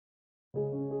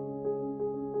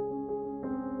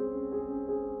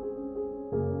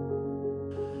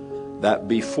that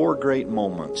before great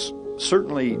moments,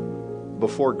 certainly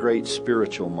before great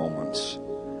spiritual moments,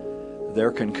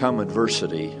 there can come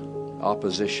adversity,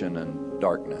 opposition, and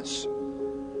darkness.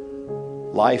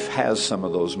 Life has some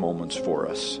of those moments for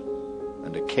us,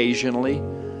 and occasionally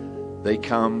they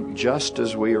come just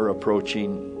as we are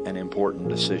approaching an important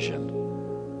decision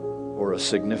or a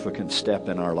significant step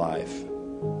in our life.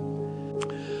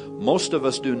 Most of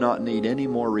us do not need any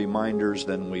more reminders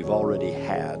than we've already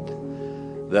had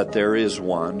that there is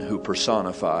one who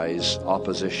personifies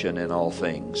opposition in all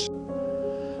things.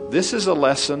 This is a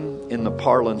lesson in the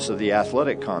parlance of the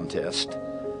athletic contest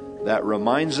that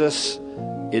reminds us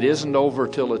it isn't over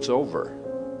till it's over.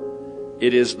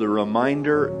 It is the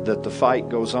reminder that the fight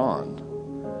goes on.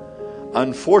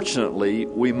 Unfortunately,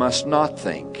 we must not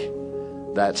think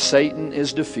that Satan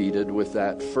is defeated with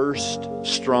that first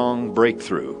strong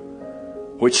breakthrough,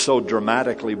 which so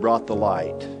dramatically brought the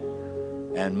light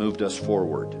and moved us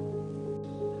forward.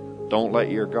 Don't let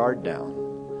your guard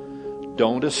down.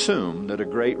 Don't assume that a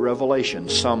great revelation,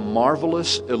 some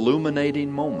marvelous illuminating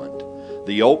moment,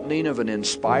 the opening of an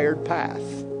inspired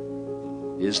path,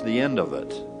 is the end of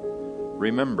it.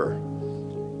 Remember,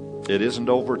 it isn't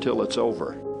over till it's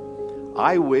over.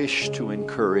 I wish to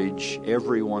encourage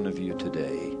every one of you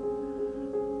today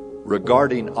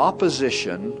regarding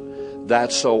opposition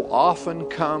that so often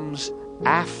comes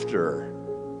after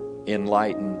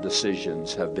enlightened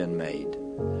decisions have been made,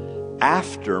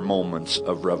 after moments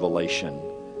of revelation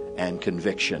and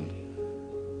conviction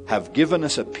have given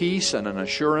us a peace and an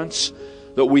assurance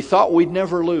that we thought we'd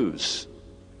never lose.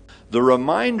 The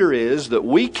reminder is that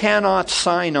we cannot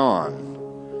sign on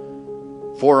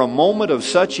for a moment of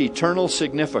such eternal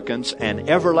significance and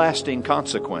everlasting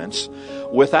consequence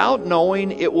without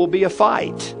knowing it will be a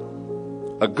fight.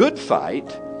 A good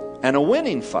fight and a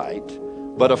winning fight,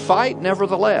 but a fight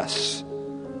nevertheless.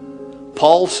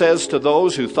 Paul says to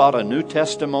those who thought a new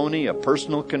testimony, a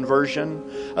personal conversion,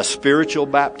 a spiritual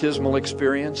baptismal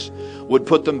experience would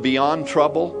put them beyond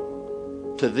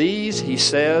trouble, to these he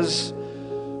says,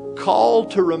 "Call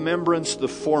to remembrance the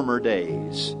former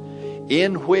days,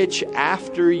 in which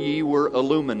after ye were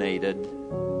illuminated,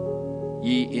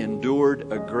 ye endured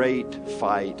a great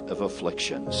fight of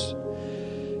afflictions.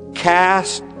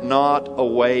 Cast not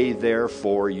away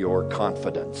therefore your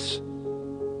confidence,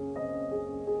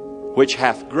 which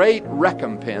hath great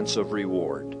recompense of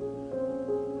reward.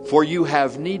 For you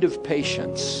have need of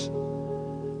patience,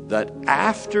 that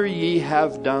after ye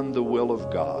have done the will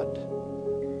of God,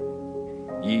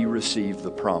 ye receive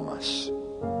the promise.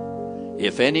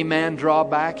 If any man draw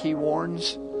back," he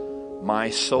warns, "my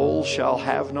soul shall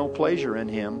have no pleasure in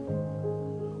him."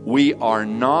 We are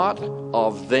not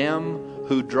of them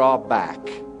who draw back.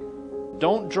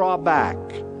 Don't draw back.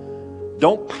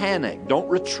 Don't panic. Don't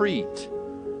retreat.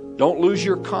 Don't lose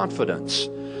your confidence.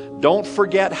 Don't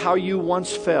forget how you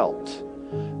once felt.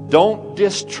 Don't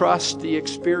distrust the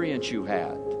experience you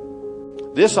had.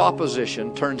 This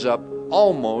opposition turns up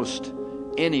almost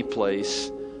any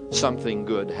place something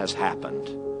good has happened.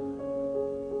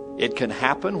 It can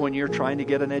happen when you're trying to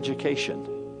get an education.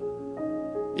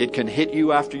 It can hit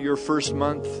you after your first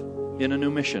month in a new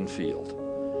mission field.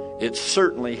 It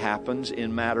certainly happens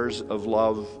in matters of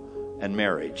love and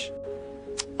marriage.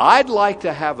 I'd like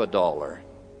to have $1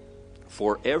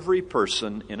 for every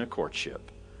person in a courtship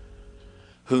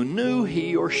who knew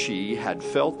he or she had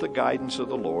felt the guidance of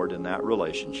the Lord in that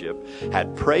relationship,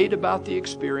 had prayed about the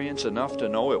experience enough to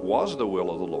know it was the will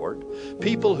of the Lord,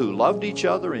 people who loved each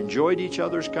other, enjoyed each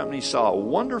other's company, saw a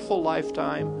wonderful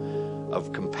lifetime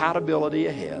of compatibility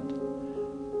ahead,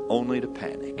 only to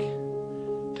panic,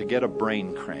 to get a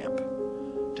brain cramp,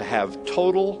 to have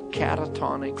total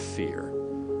catatonic fear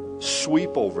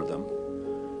sweep over them,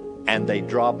 and they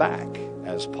draw back,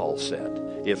 as Paul said,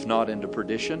 if not into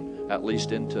perdition, at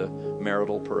least into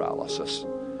marital paralysis.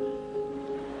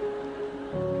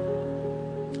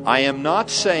 I am not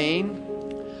saying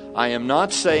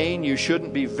you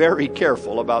shouldn't be very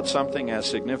careful about something as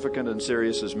significant and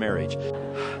serious as marriage.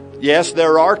 Yes,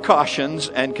 there are cautions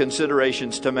and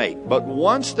considerations to make, but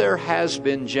once there has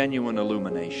been genuine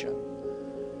illumination,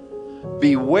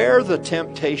 beware the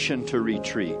temptation to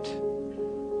retreat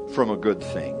from a good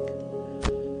thing.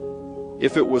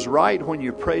 If it was right when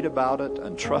you prayed about it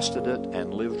and trusted it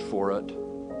and lived for it,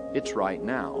 it's right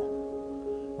now.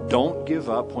 Don't give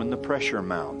up when the pressure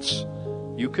mounts.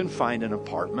 You can find an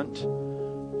apartment.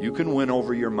 You can win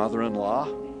over your mother-in-law.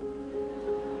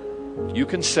 You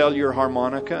can sell your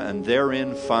harmonica and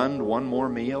therein fund one more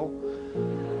meal.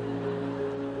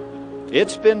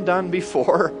 It's been done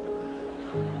before.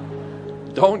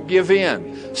 Don't give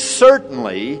in.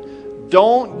 Certainly,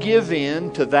 Don't give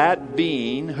in to that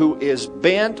being who is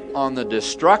bent on the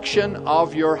destruction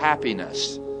of your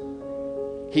happiness.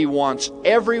 He wants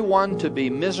everyone to be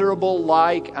miserable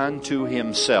like unto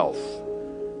himself.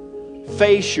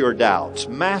 Face your doubts,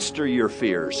 master your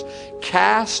fears.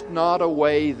 Cast not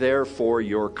away, therefore,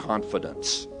 your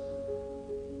confidence.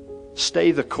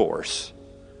 Stay the course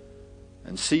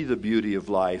and see the beauty of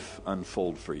life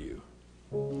unfold for you.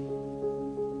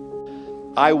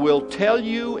 I will tell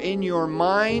you in your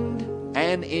mind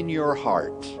and in your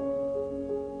heart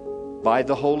by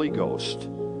the Holy Ghost,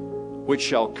 which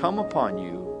shall come upon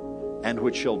you and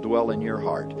which shall dwell in your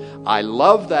heart. I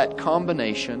love that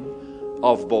combination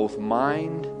of both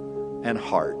mind and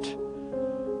heart.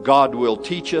 God will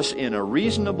teach us in a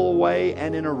reasonable way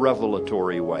and in a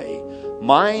revelatory way.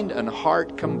 Mind and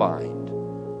heart combined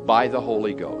by the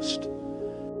Holy Ghost.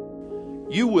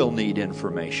 You will need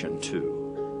information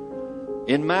too,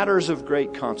 in matters of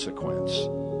great consequence.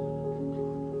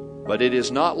 But it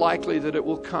is not likely that it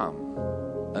will come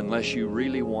unless you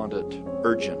really want it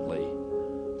urgently,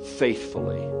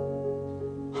 faithfully,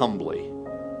 humbly.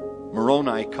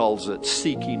 Moroni calls it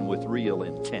seeking with real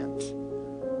intent.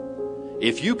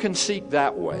 If you can seek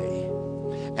that way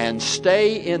and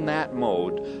stay in that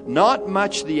mode, not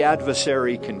much the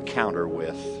adversary can counter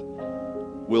with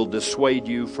will dissuade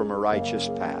you from a righteous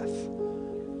path.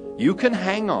 You can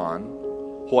hang on,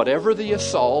 whatever the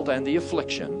assault and the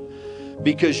affliction,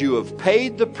 because you have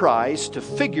paid the price to,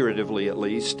 figuratively at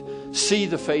least, see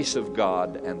the face of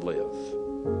God and live.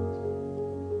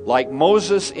 Like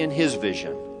Moses in his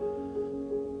vision,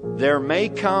 there may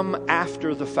come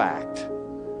after the fact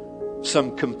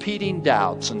some competing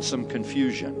doubts and some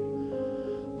confusion,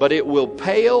 but it will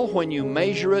pale when you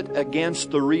measure it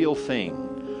against the real thing.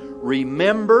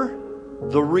 Remember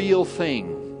the real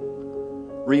thing.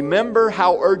 Remember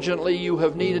how urgently you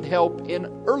have needed help in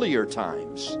earlier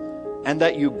times and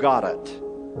that you got it.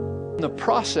 In the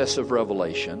process of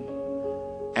revelation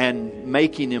and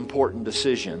making important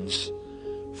decisions,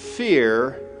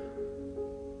 fear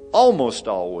almost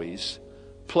always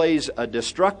plays a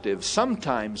destructive,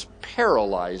 sometimes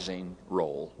paralyzing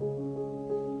role.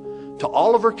 To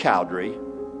Oliver Cowdery,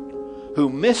 who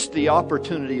missed the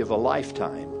opportunity of a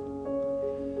lifetime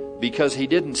because he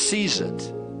didn't seize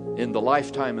it in the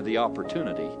lifetime of the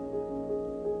opportunity,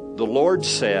 the Lord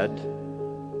said,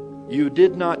 "You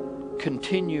did not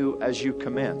continue as you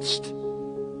commenced."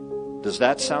 Does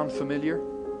that sound familiar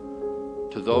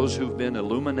to those who've been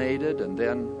illuminated and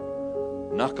then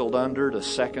knuckled under to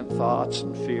second thoughts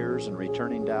and fears and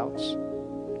returning doubts?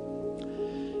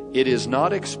 It is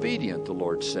not expedient, the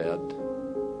Lord said,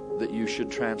 that you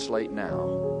should translate now.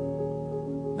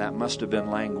 That must have been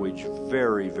language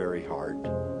very, very hard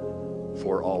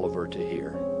for Oliver to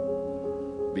hear.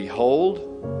 Behold,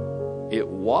 it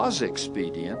was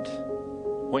expedient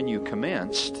when you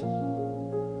commenced,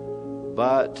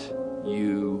 but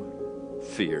you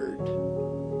feared.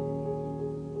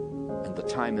 And the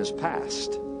time has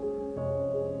passed,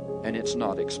 and it's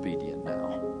not expedient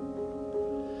now.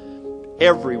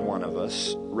 Every one of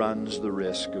us runs the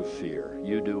risk of fear.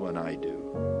 You do and I do.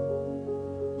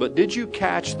 But did you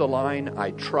catch the line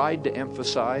I tried to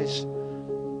emphasize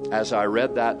as I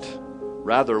read that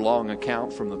rather long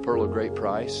account from the Pearl of Great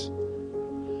Price?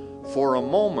 For a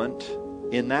moment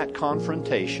in that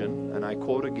confrontation, and I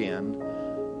quote again,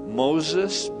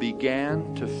 Moses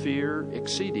began to fear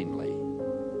exceedingly.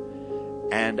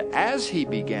 And as he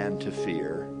began to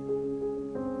fear,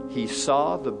 he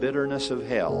saw the bitterness of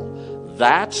hell.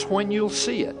 That's when you'll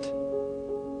see it.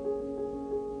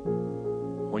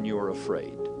 When you are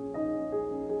afraid.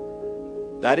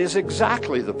 That is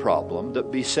exactly the problem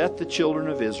that beset the children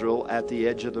of Israel at the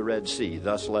edge of the Red Sea.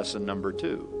 Thus, lesson number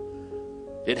 2.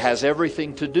 It has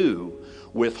everything to do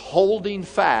with holding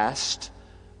fast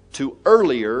to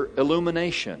earlier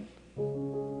illumination.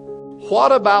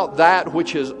 What about that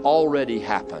which has already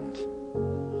happened?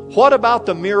 What about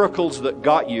the miracles that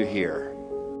got you here?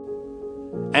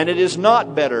 And it is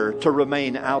not better to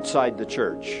remain outside the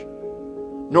church,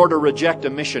 nor to reject a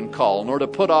mission call, nor to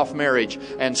put off marriage,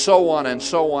 and so on and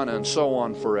so on and so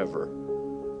on forever.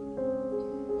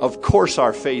 Of course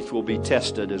our faith will be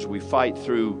tested as we fight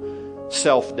through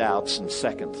self-doubts and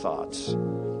second thoughts.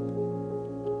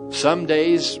 Some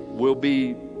days we'll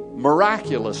be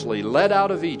miraculously led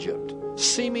out of Egypt,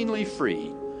 seemingly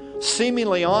free,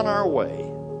 seemingly on our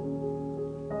way,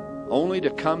 only to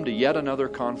come to yet another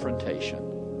confrontation,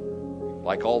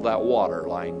 like all that water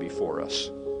lying before us.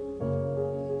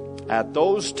 At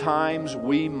those times,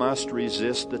 we must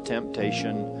resist the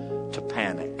temptation to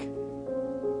panic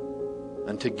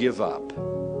and to give up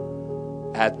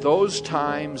At those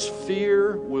times,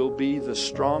 fear will be the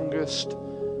strongest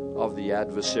of the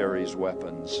adversary's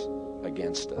weapons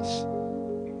against us.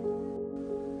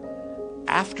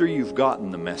 After you've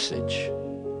gotten the message,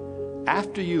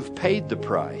 after you've paid the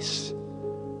price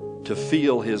to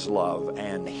feel His love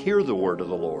and hear the word of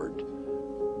the Lord,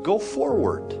 go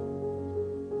forward.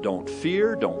 Don't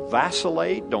fear, don't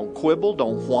vacillate, don't quibble,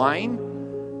 don't whine.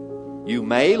 You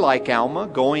may, like Alma,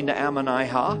 going to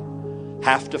Ammonihah,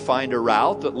 have to find a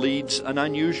route that leads an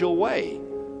unusual way.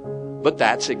 But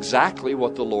that's exactly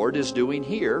what the Lord is doing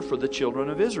here for the children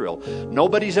of Israel.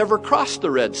 Nobody's ever crossed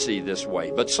the Red Sea this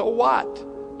way, but so what?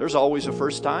 There's always a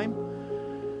first time.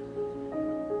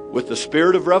 With the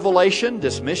spirit of revelation,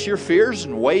 dismiss your fears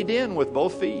and wade in with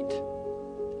both feet.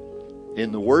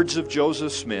 In the words of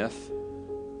Joseph Smith,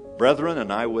 brethren,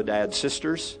 and I would add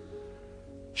sisters,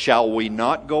 shall we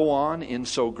not go on in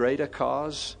so great a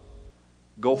cause?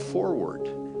 Go forward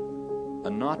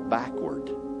and not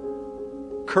backward.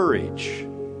 Courage,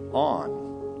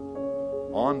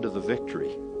 on to the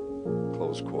victory.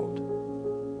 Close quote.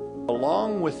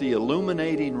 Along with the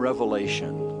illuminating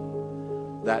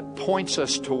revelation that points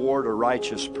us toward a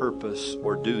righteous purpose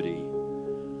or duty,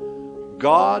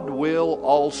 God will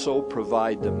also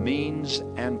provide the means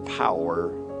and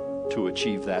power to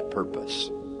achieve that purpose.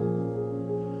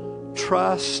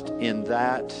 Trust in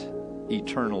that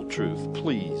eternal truth,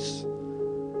 please.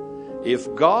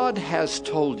 If God has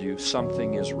told you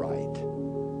something is right,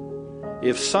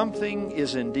 if something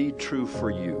is indeed true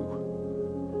for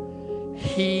you,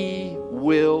 He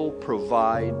will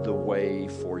provide the way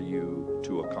for you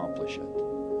to accomplish it.